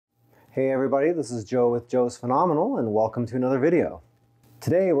Hey everybody, this is Joe with Joe's Phenomenal and welcome to another video.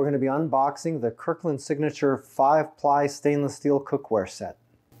 Today we're going to be unboxing the Kirkland Signature 5-ply Stainless Steel Cookware Set.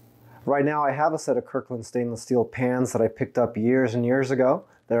 Right now I have a set of Kirkland stainless steel pans that I picked up years and years ago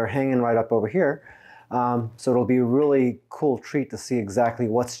that are hanging right up over here. So it'll be a really cool treat to see exactly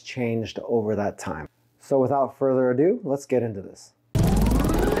what's changed over that time. So without further ado, let's get into this.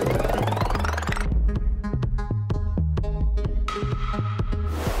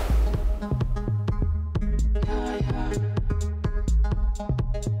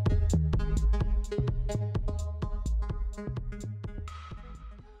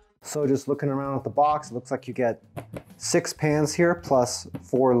 So just looking around at the box, it looks like you get 6 pans here plus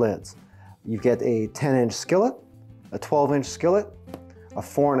 4 lids. You get a 10-inch skillet, a 12-inch skillet, a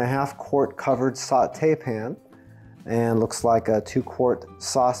 4.5 quart covered sauté pan, and looks like a 2-quart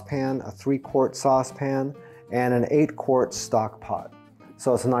saucepan, a 3-quart saucepan, and an 8-quart stock pot.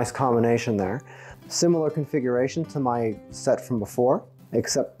 So it's a nice combination there. Similar configuration to my set from before,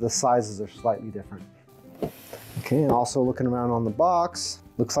 except the sizes are slightly different. Okay, and also looking around on the box,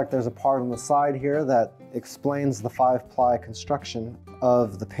 looks like there's a part on the side here that explains the 5-ply construction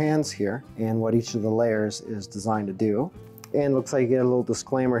of the pans here and what each of the layers is designed to do. And looks like you get a little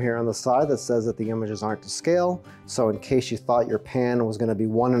disclaimer here on the side that says that the images aren't to scale. So in case you thought your pan was going to be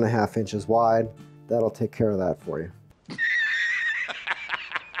 1.5 inches wide, that'll take care of that for you.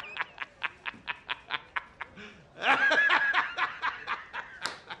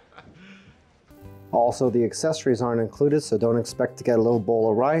 Also, the accessories aren't included, so don't expect to get a little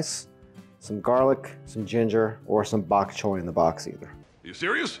bowl of rice, some garlic, some ginger, or some bok choy in the box either. Are you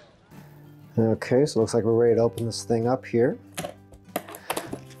serious? Okay, so it looks like we're ready to open this thing up here.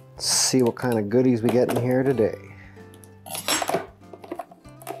 Let's see what kind of goodies we get in here today.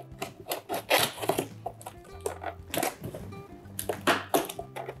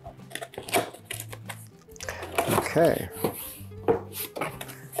 Okay.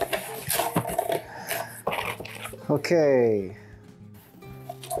 Okay,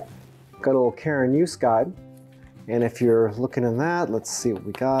 got a little care and use guide, and if you're looking in that, let's see what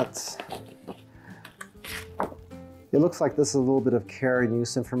we got. It looks like this is a little bit of care and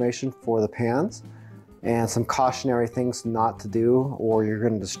use information for the pans and some cautionary things not to do or you're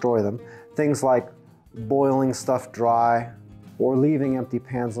going to destroy them. Things like boiling stuff dry or leaving empty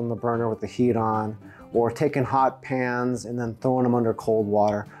pans on the burner with the heat on or taking hot pans and then throwing them under cold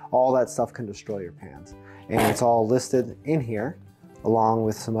water. All that stuff can destroy your pans. And it's all listed in here, along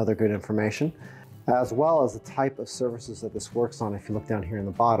with some other good information, as well as the type of surfaces that this works on. If you look down here in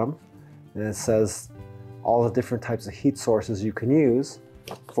the bottom, and it says all the different types of heat sources you can use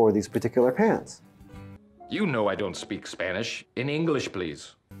for these particular pans. You know I don't speak Spanish. In English,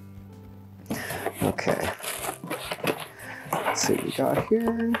 please. Okay. Let's see what we got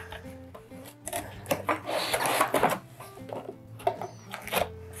here.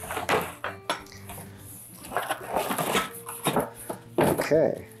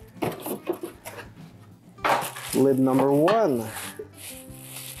 Okay, lid number 1. Looks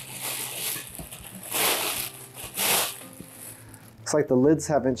like the lids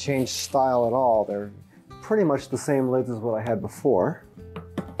haven't changed style at all. They're pretty much the same lids as what I had before,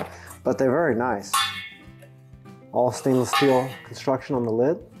 but they're very nice. All stainless steel construction on the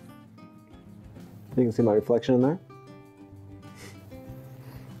lid. You can see my reflection in there.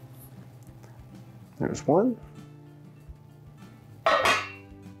 There's one.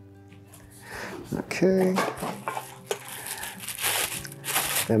 Okay,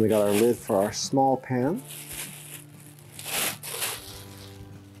 then we got our lid for our small pan.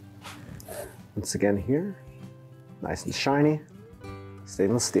 Once again here, nice and shiny,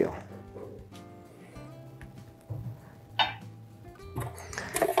 stainless steel.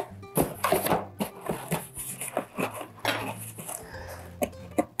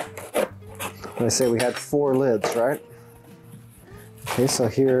 I say we had 4 lids, right? Okay, so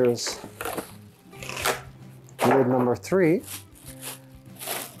here's lid number 3.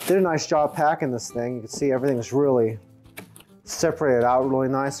 Did a nice job packing this thing. You can see everything's really separated out really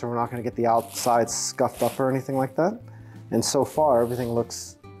nice, so we're not going to get the outside scuffed up or anything like that. And so far, everything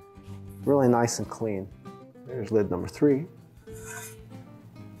looks really nice and clean. There's lid number 3.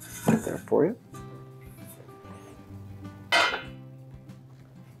 Right there for you.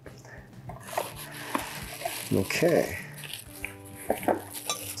 Okay.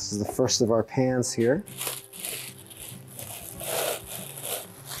 This is the first of our pans here.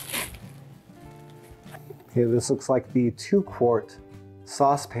 Okay, this looks like the 2-quart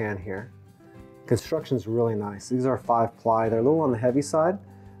saucepan here. Construction's really nice. These are 5-ply. They're a little on the heavy side,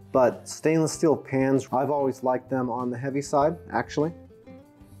 but stainless steel pans, I've always liked them on the heavy side, actually.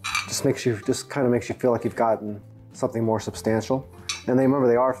 Just kind of makes you feel like you've gotten something more substantial. And remember,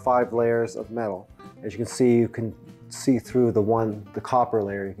 they are 5 layers of metal. As you can see through the copper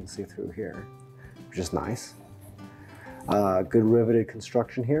layer you can see through here, which is nice. Good riveted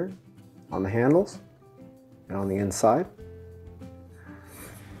construction here on the handles and on the inside.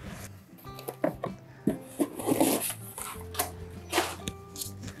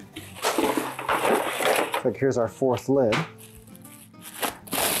 So here's our 4th lid.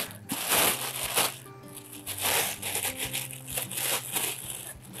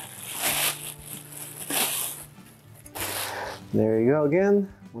 There you go again,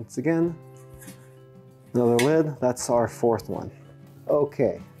 once again. Another lid, that's our 4th one.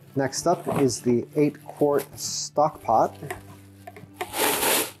 Okay, next up is the 8-quart stock pot.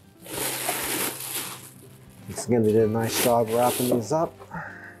 Once again, they did a nice job wrapping these up.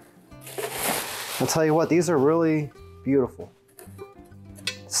 I'll tell you what, these are really beautiful.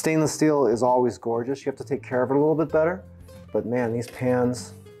 Stainless steel is always gorgeous. You have to take care of it a little bit better, but man, these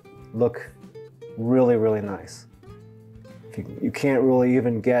pans look really, really nice. You can't really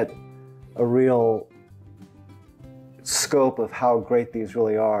even get a real scope of how great these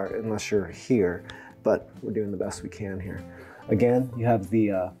really are unless you're here, but we're doing the best we can here. Again, you have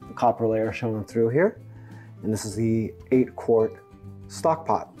the copper layer showing through here, and this is the 8-quart stock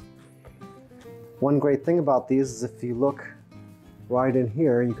pot. One great thing about these is if you look right in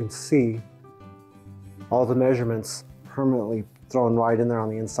here, you can see all the measurements permanently thrown right in there on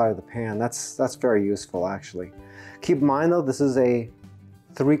the inside of the pan. That's very useful, actually. Keep in mind though, this is a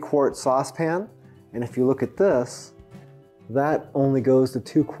 3-quart saucepan, and if you look at this, that only goes to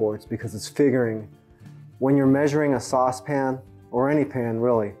 2 quarts because it's figuring when you're measuring a saucepan, or any pan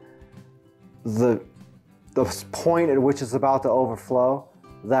really, the point at which it's about to overflow,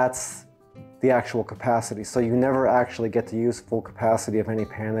 that's the actual capacity. So you never actually get to use full capacity of any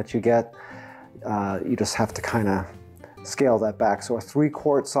pan that you get. You just have to kind of scale that back. So a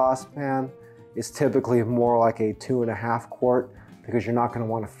 3-quart saucepan is typically more like a 2.5 quart because you're not going to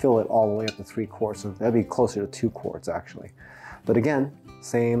want to fill it all the way up to 3 quarts. So that'd be closer to 2 quarts actually. But again,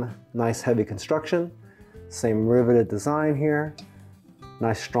 same nice heavy construction, same riveted design here,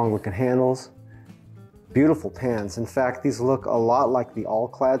 nice strong looking handles, beautiful pans. In fact, these look a lot like the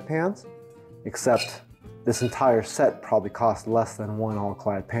All-Clad pans, except this entire set probably costs less than one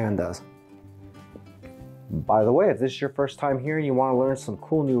All-Clad pan does. By the way, if this is your first time here and you want to learn some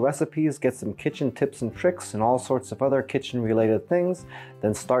cool new recipes, get some kitchen tips and tricks, and all sorts of other kitchen related things,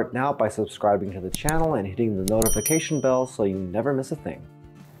 then start now by subscribing to the channel and hitting the notification bell so you never miss a thing.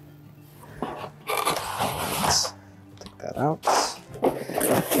 Let's take that out.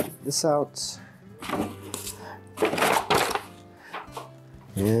 Take this out.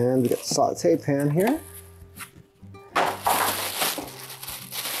 And we got the sauté pan here.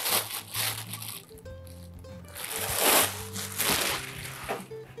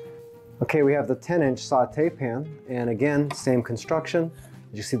 Okay, we have the 10-inch sauté pan, and again, same construction.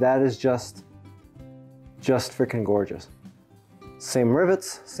 You see that is just freaking gorgeous. Same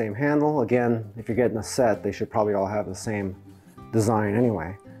rivets, same handle. Again, if you're getting a set, they should probably all have the same design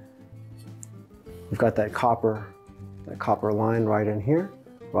anyway. We've got that copper line right in here,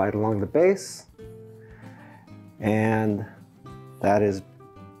 right along the base, and that is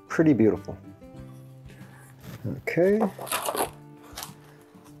pretty beautiful. Okay.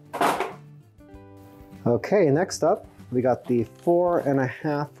 Okay, next up, we got the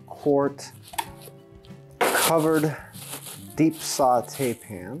 4.5 quart covered deep sauté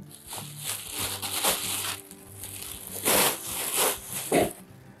pan.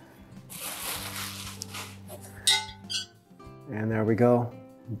 And there we go,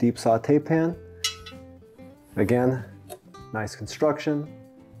 deep sauté pan. Again, nice construction.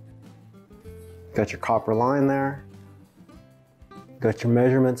 Got your copper line there. Got your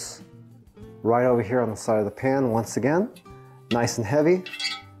measurements right over here on the side of the pan once again. Nice and heavy,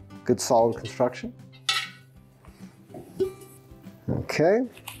 good solid construction. Okay.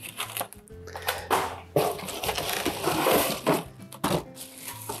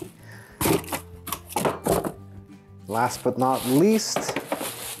 Last but not least,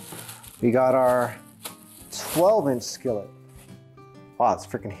 we got our 12-inch skillet. Wow, it's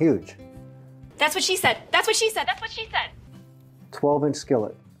freaking huge. That's what she said. That's what she said. That's what she said. 12-inch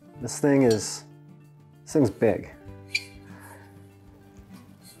skillet. This thing's big.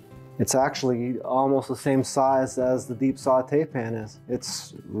 It's actually almost the same size as the deep sauté pan is.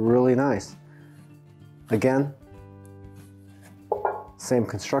 It's really nice. Again, same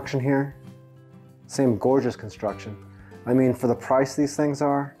construction here, same gorgeous construction. I mean, for the price these things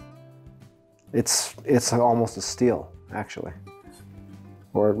are, it's almost a steal, actually.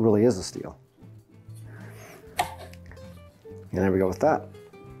 or it really is a steel. And there we go with that.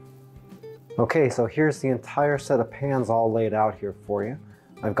 Okay, so here's the entire set of pans all laid out here for you.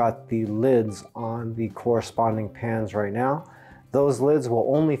 I've got the lids on the corresponding pans right now. Those lids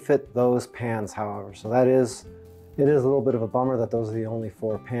will only fit those pans, however, so it is a little bit of a bummer that those are the only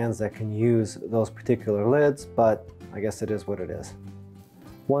 4 pans that can use those particular lids, but I guess it is what it is.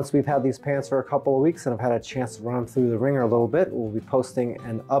 Once we've had these pans for a couple of weeks and I've had a chance to run them through the wringer a little bit, we'll be posting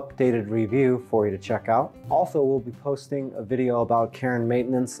an updated review for you to check out. Also, we'll be posting a video about care and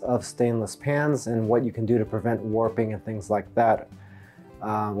maintenance of stainless pans and what you can do to prevent warping and things like that.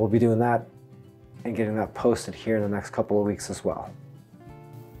 We'll be doing that and getting that posted here in the next couple of weeks as well.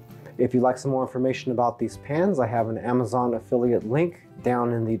 If you'd like some more information about these pans, I have an Amazon affiliate link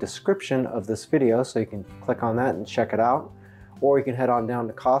down in the description of this video, so you can click on that and check it out. Or you can head on down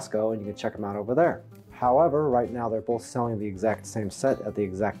to Costco and you can check them out over there. However, right now they're both selling the exact same set at the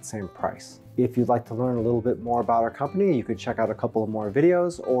exact same price. If you'd like to learn a little bit more about our company, you could check out a couple of more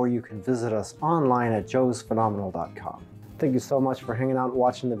videos, or you can visit us online at joesphenomenal.com. Thank you so much for hanging out and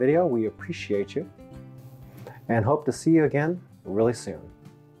watching the video. We appreciate you and hope to see you again really soon.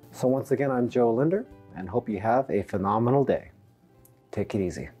 So once again, I'm Joe Linder and hope you have a phenomenal day. Take it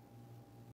easy.